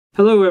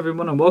Hello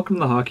everyone and welcome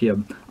to the Hockey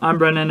Hub. I'm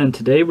Brennan and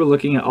today we're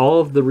looking at all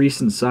of the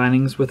recent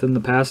signings within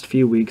the past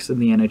few weeks in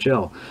the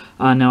NHL.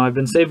 Now I've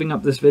been saving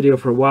up this video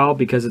for a while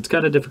because it's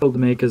kind of difficult to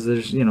make as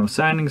there's,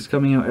 signings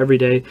coming out every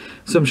day.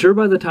 So I'm sure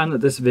by the time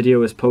that this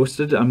video is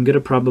posted, I'm going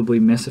to probably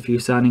miss a few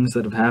signings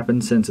that have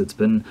happened since it's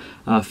been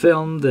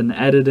filmed and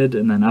edited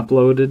and then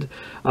uploaded.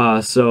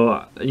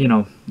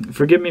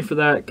 Forgive me for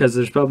that because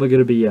there's probably going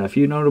to be a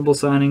few notable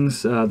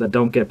signings that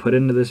don't get put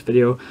into this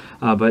video.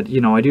 But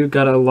I do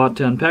got a lot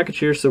to unpackage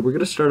here, so we're going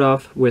to start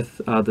off with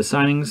the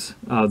signings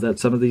that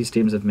some of these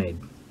teams have made.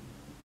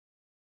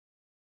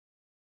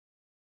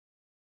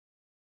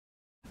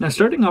 Now,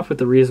 starting off with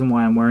the reason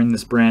why I'm wearing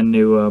this brand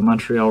new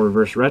Montreal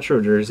Reverse Retro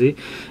jersey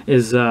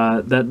is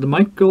that the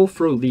Michael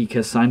Frolik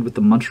has signed with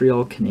the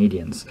Montreal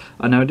Canadiens.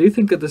 Now, I do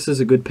think that this is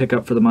a good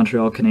pickup for the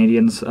Montreal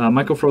Canadiens.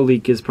 Michael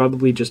Frolik is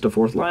probably just a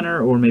fourth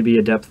liner or maybe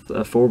a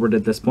depth forward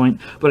at this point,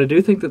 but I do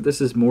think that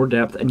this is more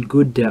depth and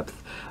good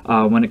depth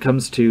when it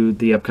comes to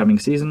the upcoming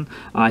season.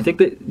 I think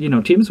that,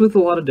 teams with a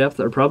lot of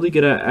depth are probably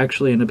going to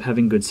actually end up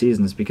having good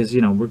seasons because,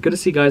 we're going to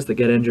see guys that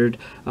get injured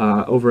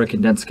over a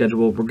condensed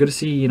schedule. We're going to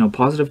see,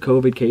 positive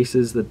COVID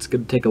cases. That's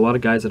going to take a lot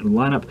of guys out of the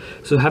lineup.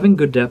 So having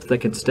good depth that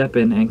can step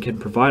in and can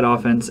provide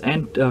offense,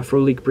 and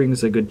Frolik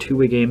brings a good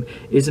two-way game,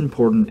 is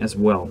important as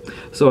well.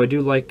 So I do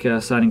like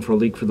signing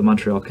Frolik for the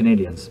Montreal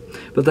Canadiens.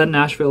 But then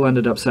Nashville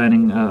ended up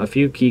signing a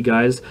few key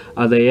guys.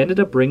 They ended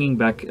up bringing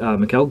back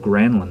Mikael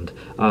Granlund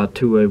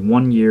to a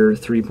one-year,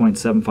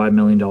 $3.75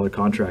 million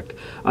contract.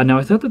 Now,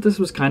 I thought that this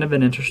was kind of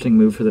an interesting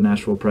move for the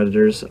Nashville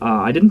Predators.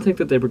 I didn't think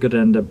that they were going to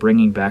end up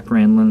bringing back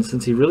Granlund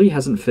since he really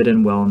hasn't fit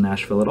in well in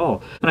Nashville at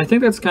all. And I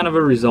think that's kind of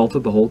a result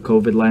of the whole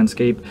COVID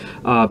landscape.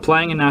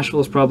 Playing in Nashville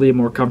is probably a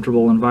more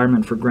comfortable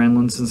environment for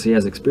Granlund since he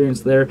has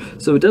experience there,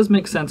 so it does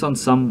make sense on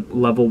some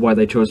level why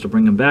they chose to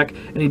bring him back,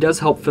 and he does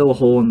help fill a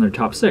hole in their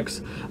top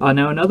six.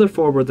 Now, another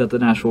forward that the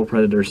Nashville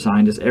Predators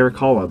signed is Erik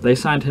Haula. They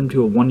signed him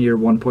to a one-year,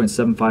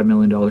 $1.75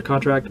 million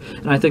contract,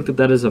 and I think that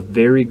that is a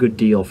very good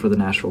deal for the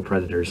Nashville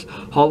Predators.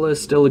 Haula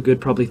is still a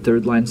good, probably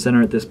third-line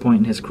center at this point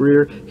in his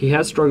career. He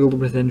has struggled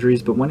with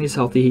injuries, but when he's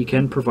healthy, he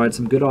can provide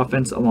some good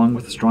offense along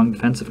with a strong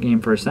defensive game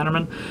for a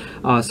centerman.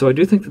 So I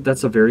do think that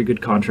that's a very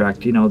good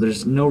contract.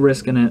 There's no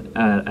risk in it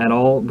at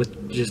all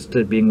with just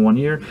it being 1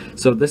 year.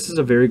 So this is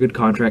a very good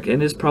contract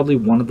and is probably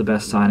one of the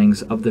best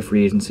signings of the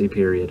free agency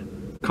period.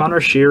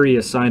 Connor Sheary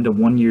has signed a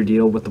one-year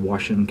deal with the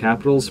Washington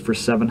Capitals for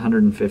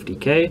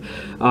 $750K.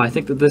 I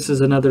think that this is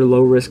another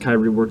low-risk,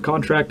 high-reward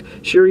contract.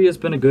 Sheary has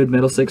been a good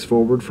middle six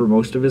forward for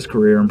most of his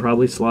career and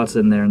probably slots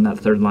in there in that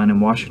third line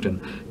in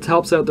Washington. It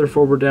helps out their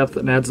forward depth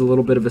and adds a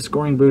little bit of a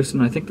scoring boost,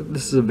 and I think that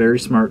this is a very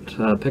smart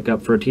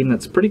pickup for a team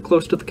that's pretty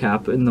close to the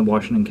cap in the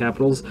Washington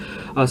Capitals.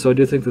 So I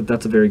do think that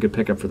that's a very good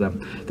pickup for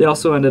them. They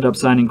also ended up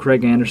signing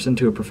Craig Anderson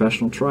to a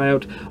professional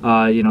tryout.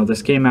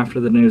 This came after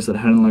the news that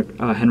Henrik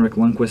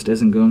Lundqvist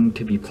isn't going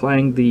to be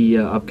playing the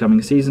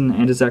upcoming season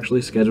and is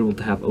actually scheduled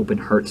to have open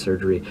heart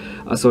surgery.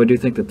 So I do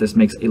think that this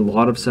makes a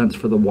lot of sense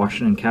for the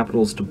Washington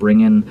Capitals to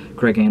bring in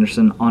Craig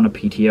Anderson on a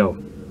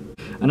PTO.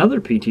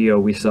 Another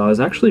PTO we saw is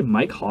actually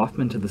Mike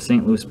Hoffman to the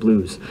St. Louis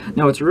Blues.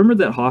 Now, it's rumored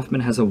that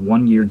Hoffman has a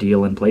one-year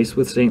deal in place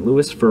with St.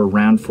 Louis for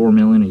around $4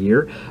 million a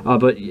year,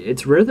 but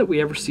it's rare that we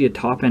ever see a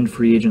top-end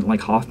free agent like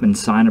Hoffman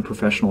sign a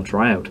professional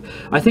tryout.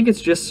 I think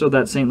it's just so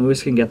that St.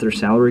 Louis can get their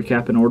salary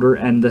cap in order,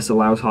 and this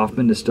allows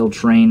Hoffman to still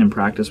train and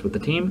practice with the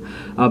team.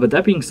 But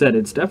that being said,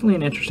 it's definitely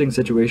an interesting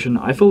situation.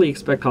 I fully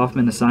expect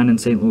Hoffman to sign in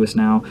St. Louis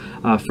now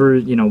for,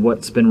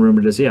 what's been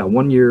rumored as,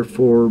 1 year,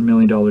 $4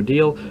 million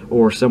deal,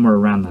 or somewhere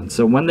around then.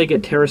 So when they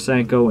get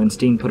Tarasenko and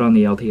Steen put on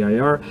the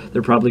LTIR,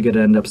 they're probably going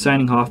to end up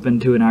signing Hoffman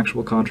to an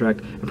actual contract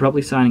and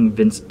probably signing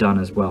Vince Dunn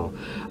as well.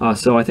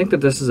 So I think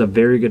that this is a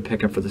very good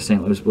pickup for the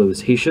St. Louis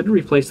Blues. He should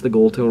replace the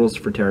goal totals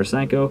for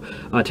Tarasenko.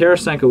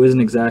 Tarasenko isn't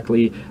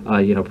exactly,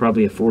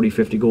 probably a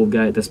 40-50 goal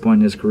guy at this point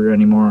in his career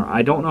anymore.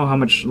 I don't know how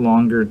much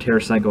longer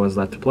Tarasenko has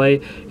left to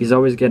play. He's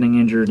always getting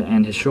injured,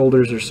 and his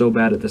shoulders are so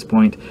bad at this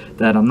point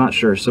that I'm not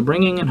sure. So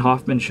bringing in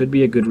Hoffman should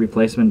be a good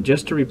replacement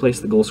just to replace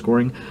the goal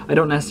scoring. I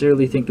don't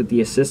necessarily think that the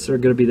assists are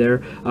going to be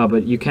there,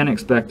 but you can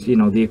expect,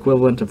 the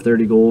equivalent of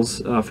 30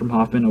 goals from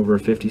Hoffman over a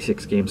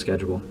 56-game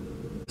schedule.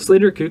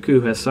 Slater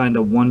Koekkoek has signed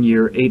a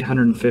one-year,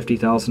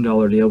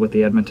 $850,000 deal with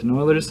the Edmonton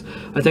Oilers.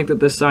 I think that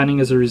this signing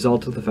is a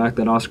result of the fact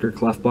that Oscar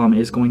Klefbom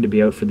is going to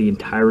be out for the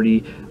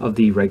entirety of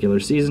the regular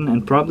season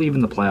and probably even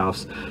the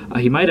playoffs.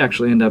 He might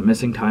actually end up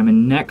missing time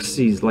in next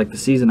season, like the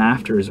season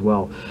after as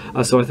well.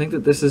 So I think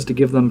that this is to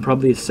give them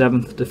probably a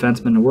seventh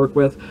defenseman to work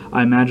with.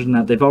 I imagine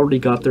that they've already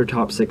got their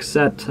top six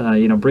set.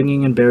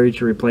 Bringing in Barrie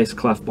to replace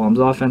Klefbom's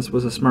offense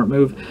was a smart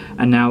move,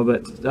 and now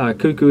that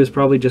Koekkoek is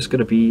probably just going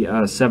to be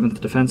a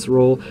seventh defense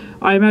role,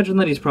 I imagine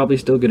that he's probably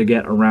still going to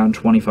get around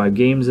 25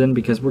 games in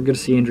because we're going to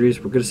see injuries,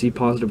 we're going to see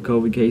positive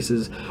COVID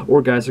cases,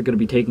 or guys are going to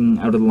be taken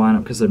out of the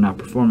lineup because they're not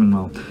performing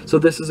well. So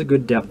this is a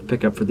good depth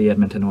pickup for the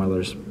Edmonton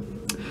Oilers.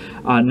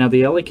 Now,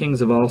 the LA Kings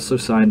have also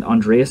signed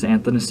Andreas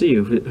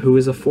Athanasiou, who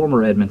is a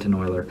former Edmonton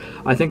Oiler.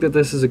 I think that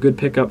this is a good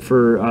pickup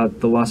for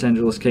the Los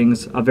Angeles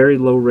Kings, a very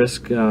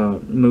low-risk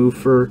move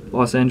for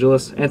Los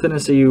Angeles.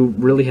 Athanasiou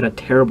really had a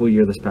terrible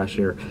year this past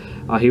year.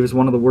 He was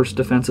one of the worst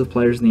defensive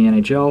players in the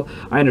NHL.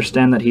 I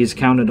understand that he's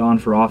counted on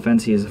for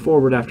offense. He is a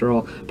forward after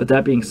all. But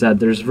that being said,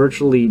 there's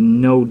virtually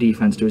no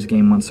defense to his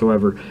game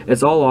whatsoever.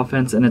 It's all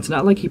offense, and it's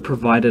not like he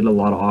provided a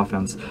lot of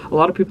offense. A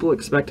lot of people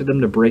expected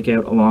him to break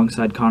out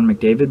alongside Connor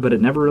McDavid, but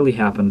it never really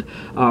happened.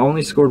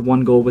 Only scored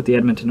 1 goal with the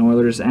Edmonton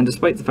Oilers, and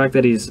despite the fact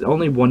that he's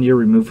only 1 year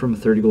removed from a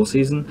 30-goal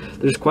season,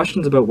 there's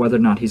questions about whether or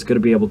not he's going to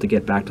be able to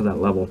get back to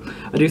that level.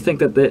 I do think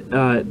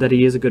that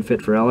he is a good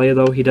fit for LA,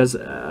 though. He does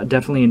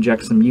definitely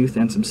inject some youth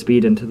and some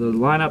speed into the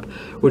lineup,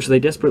 which they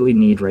desperately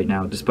need right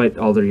now, despite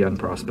all their young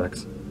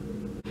prospects.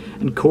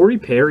 And Corey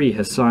Perry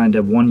has signed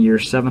a 1-year,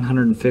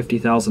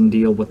 $750,000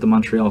 deal with the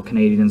Montreal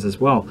Canadiens as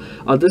well.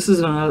 This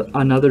is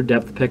another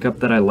depth pickup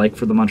that I like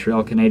for the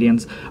Montreal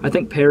Canadiens. I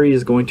think Perry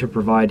is going to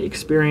provide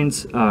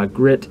experience,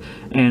 grit,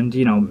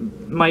 and,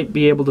 might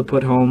be able to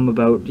put home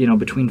about,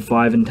 between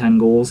 5 and 10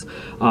 goals.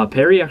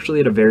 Perry actually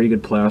had a very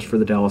good playoffs for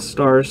the Dallas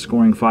Stars,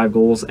 scoring 5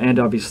 goals, and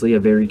obviously a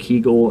very key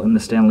goal in the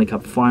Stanley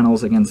Cup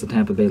Finals against the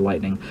Tampa Bay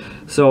Lightning.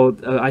 So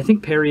I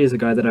think Perry is a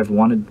guy that I've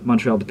wanted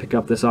Montreal to pick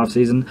up this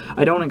offseason.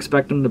 I don't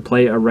expect him to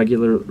play a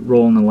regular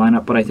role in the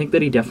lineup, but I think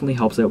that he definitely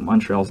helps out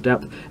Montreal's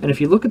depth. And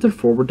if you look at their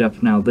forward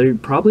depth now, they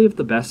probably have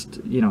the best,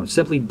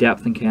 simply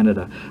depth in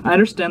Canada. I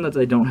understand that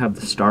they don't have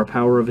the star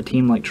power of a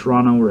team like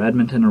Toronto or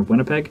Edmonton or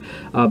Winnipeg,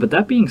 but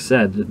that being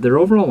said, their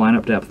overall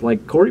lineup depth,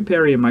 like Corey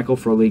Perry and Michael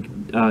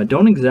Frolik,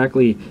 don't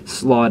exactly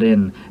slot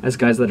in as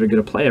guys that are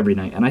going to play every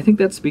night. And I think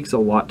that speaks a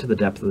lot to the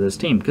depth of this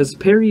team, because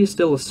Perry is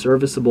still a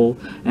serviceable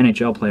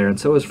NHL player, and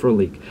so is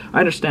Frolik. I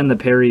understand that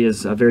Perry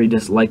is a very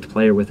disliked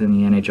player within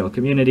the NHL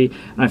community,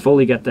 and I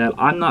fully get that.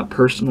 I'm not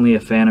personally a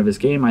fan of his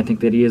game. I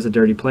think that he is a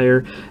dirty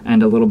player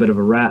and a little bit of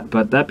a rat,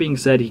 but that being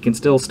said, he can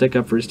still stick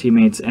up for his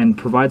teammates and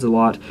provides a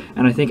lot,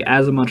 and I think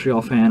as a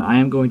Montreal fan, I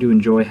am going to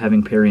enjoy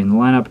having Perry in the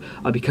lineup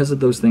because of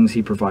those things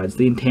he provides,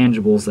 the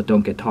intangibles that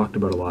don't get talked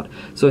about a lot.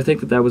 So I think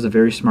that that was a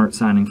very smart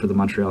signing for the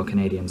Montreal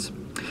Canadiens.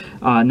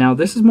 Now,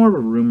 this is more of a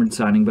rumored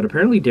signing, but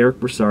apparently Derek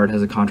Brassard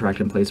has a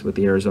contract in place with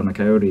the Arizona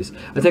Coyotes.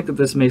 I think that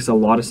this makes a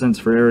lot of sense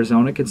for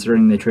Arizona,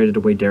 considering they traded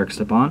away Derek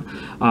Stepan.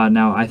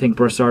 Now, I think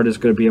Brassard is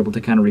going to be able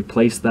to kind of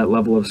replace that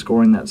level of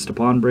scoring that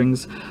Stepan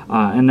brings.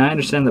 And I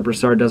understand that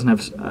Brassard doesn't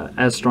have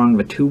as strong of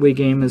a two-way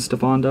game as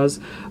Stepan does.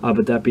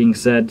 But that being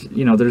said,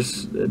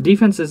 there's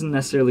defense isn't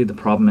necessarily the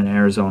problem in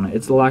Arizona.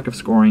 It's the lack of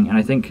scoring, and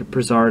I think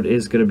Brassard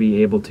is going to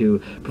be able to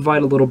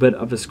provide a little bit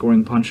of a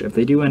scoring punch if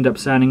they do end up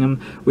signing him,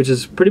 which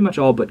is pretty much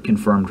all but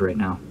confirmed right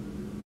now.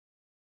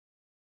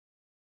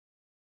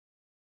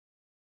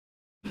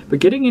 But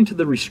getting into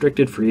the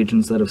restricted free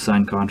agents that have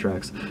signed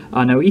contracts.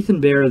 Now,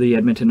 Ethan Bear of the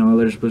Edmonton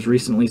Oilers was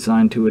recently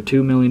signed to a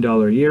 $2 million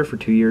a year for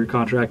 2-year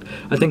contract.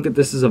 I think that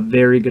this is a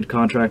very good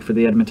contract for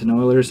the Edmonton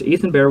Oilers.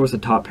 Ethan Bear was a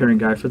top pairing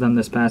guy for them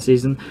this past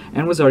season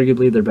and was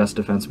arguably their best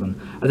defenseman.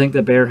 I think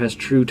that Bear has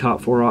true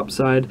top 4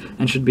 upside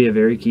and should be a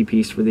very key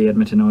piece for the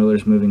Edmonton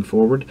Oilers moving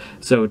forward.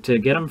 So to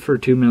get him for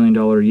 $2 million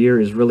a year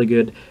is really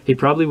good. He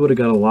probably would have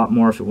got a lot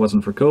more if it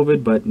wasn't for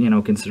COVID, but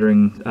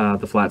considering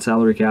the flat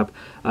salary cap,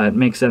 it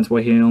makes sense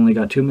why he only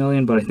got $2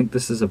 million, but I think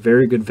this is a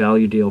very good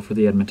value deal for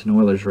the Edmonton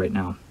Oilers right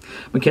now.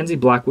 Mackenzie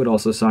Blackwood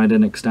also signed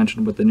an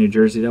extension with the New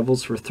Jersey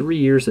Devils for 3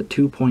 years at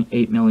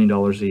 $2.8 million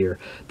a year.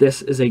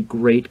 This is a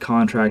great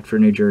contract for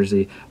New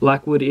Jersey.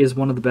 Blackwood is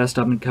one of the best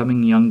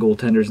up-and-coming young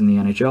goaltenders in the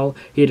NHL.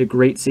 He had a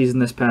great season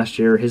this past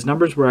year. His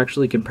numbers were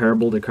actually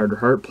comparable to Carter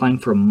Hart, playing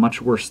for a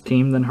much worse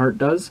team than Hart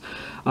does.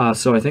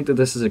 So I think that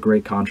this is a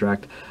great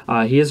contract.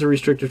 He is a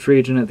restricted free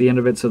agent at the end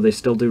of it, so they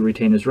still do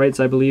retain his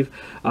rights, I believe.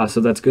 So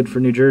that's good for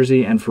New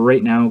Jersey. And for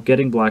right now,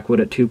 getting Blackwood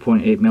at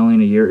 $2.8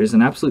 million a year is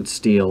an absolute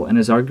steal and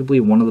is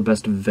arguably one of the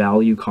best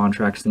value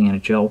contracts in the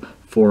NHL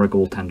for a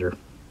goaltender.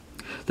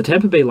 The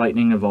Tampa Bay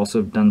Lightning have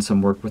also done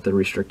some work with the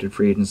restricted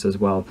free agents as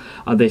well.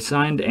 They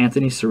signed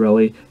Anthony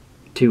Cirelli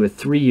to a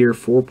 3-year,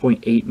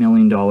 $4.8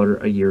 million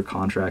a year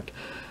contract.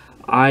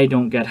 I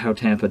don't get how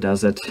Tampa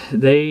does it.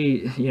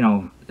 They,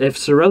 if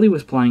Cirelli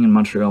was playing in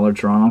Montreal or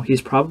Toronto,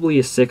 he's probably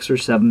a $6 or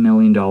 $7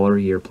 million a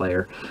year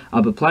player.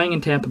 But playing in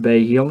Tampa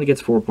Bay, he only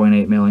gets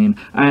 $4.8 million.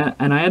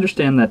 And I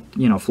understand that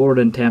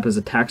Florida and Tampa is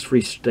a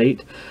tax-free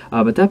state.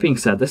 But that being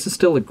said, this is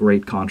still a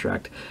great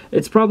contract.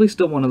 It's probably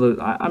still one of the.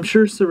 I'm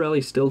sure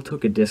Cirelli still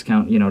took a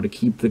discount, to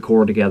keep the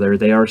core together.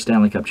 They are a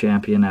Stanley Cup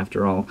champion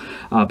after all.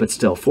 But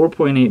still,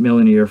 $4.8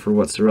 million a year for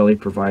what Cirelli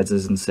provides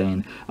is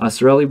insane.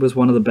 Cirelli was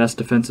one of the best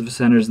defensive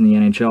centers in the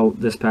NHL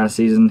this past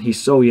season. He's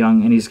so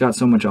young and he's got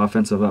so much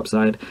offensive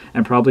upside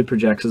and probably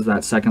projects as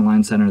that second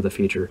line center of the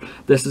future.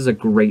 This is a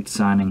great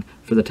signing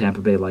for the Tampa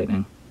Bay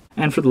Lightning.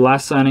 And for the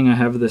last signing I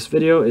have of this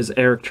video is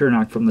Erik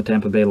Cernak from the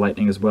Tampa Bay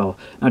Lightning as well.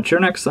 Now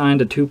Cernak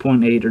signed a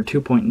 2.8 or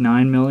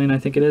 2.9 million, I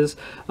think it is,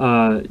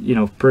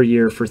 per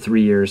year for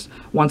 3 years.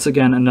 Once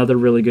again, another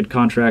really good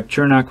contract.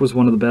 Cernak was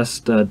one of the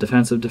best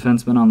defensive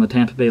defensemen on the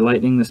Tampa Bay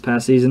Lightning this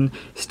past season.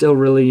 Still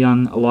really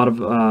young, a lot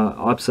of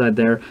upside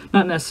there.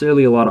 Not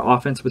necessarily a lot of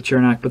offense with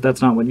Cernak, but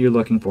that's not what you're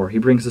looking for. He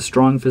brings a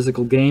strong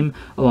physical game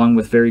along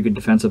with very good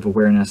defensive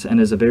awareness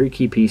and is a very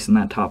key piece in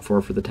that top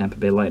four for the Tampa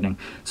Bay Lightning.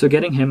 So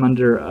getting him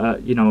under,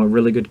 a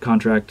really good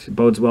contract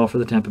bodes well for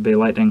the Tampa Bay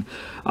Lightning.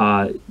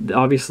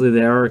 Obviously,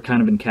 they are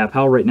kind of in cap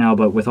hell right now,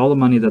 but with all the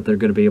money that they're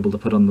going to be able to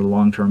put on the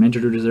long-term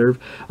injured reserve,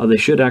 they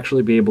should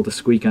actually be able to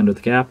squeak under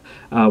the cap,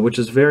 which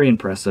is very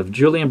impressive.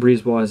 Julien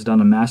Brisebois has done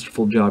a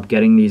masterful job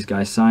getting these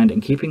guys signed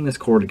and keeping this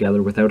core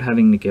together without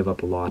having to give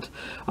up a lot.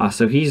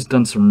 So he's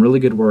done some really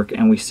good work,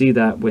 and we see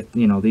that with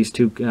these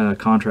two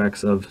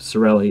contracts of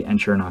Cirelli and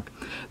Cernak.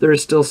 There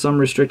is still some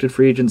restricted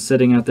free agents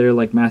sitting out there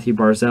like Matthew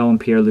Barzal and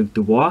Pierre-Luc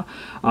Dubois.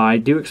 I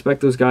do expect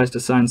those guys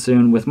to sign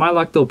soon. With my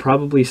luck, they'll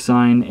probably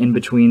sign in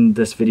between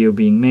this video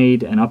being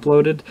made and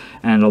uploaded,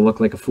 and I'll look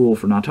like a fool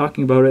for not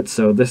talking about it.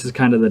 So this is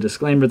kind of the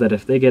disclaimer that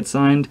if they get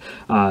signed,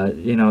 at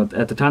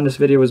the time this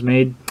video was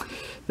made,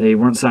 they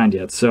weren't signed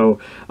yet. So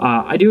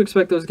I do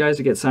expect those guys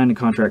to get signed to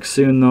contracts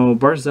soon, though.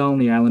 Barzal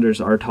and the Islanders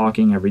are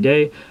talking every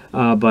day,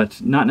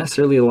 but not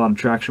necessarily a lot of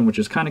traction, which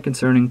is kind of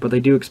concerning, but they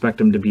do expect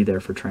them to be there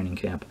for training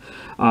camp.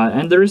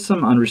 And there is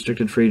some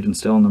unrestricted free agents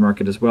still in the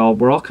market as well.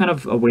 We're all kind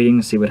of waiting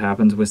to see what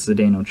happens with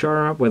Zdeno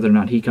Chara, whether or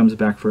not he comes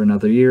back for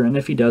another year, and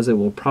if he does, it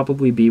will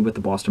probably be with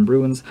the Boston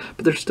Bruins.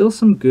 But there's still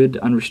some good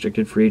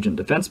unrestricted free agent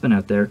defensemen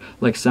out there,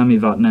 like Sami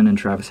Vatanen and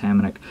Travis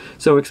Hamonic.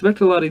 So expect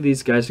a lot of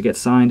these guys to get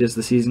signed as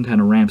the season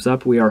kind of ramps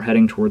up. We are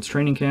heading towards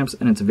training camps,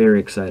 and it's very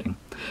exciting.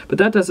 But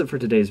that does it for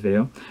today's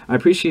video. I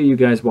appreciate you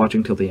guys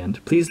watching till the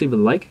end. Please leave a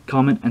like,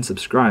 comment, and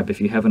subscribe if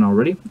you haven't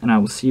already, and I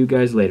will see you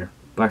guys later.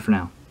 Bye for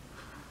now.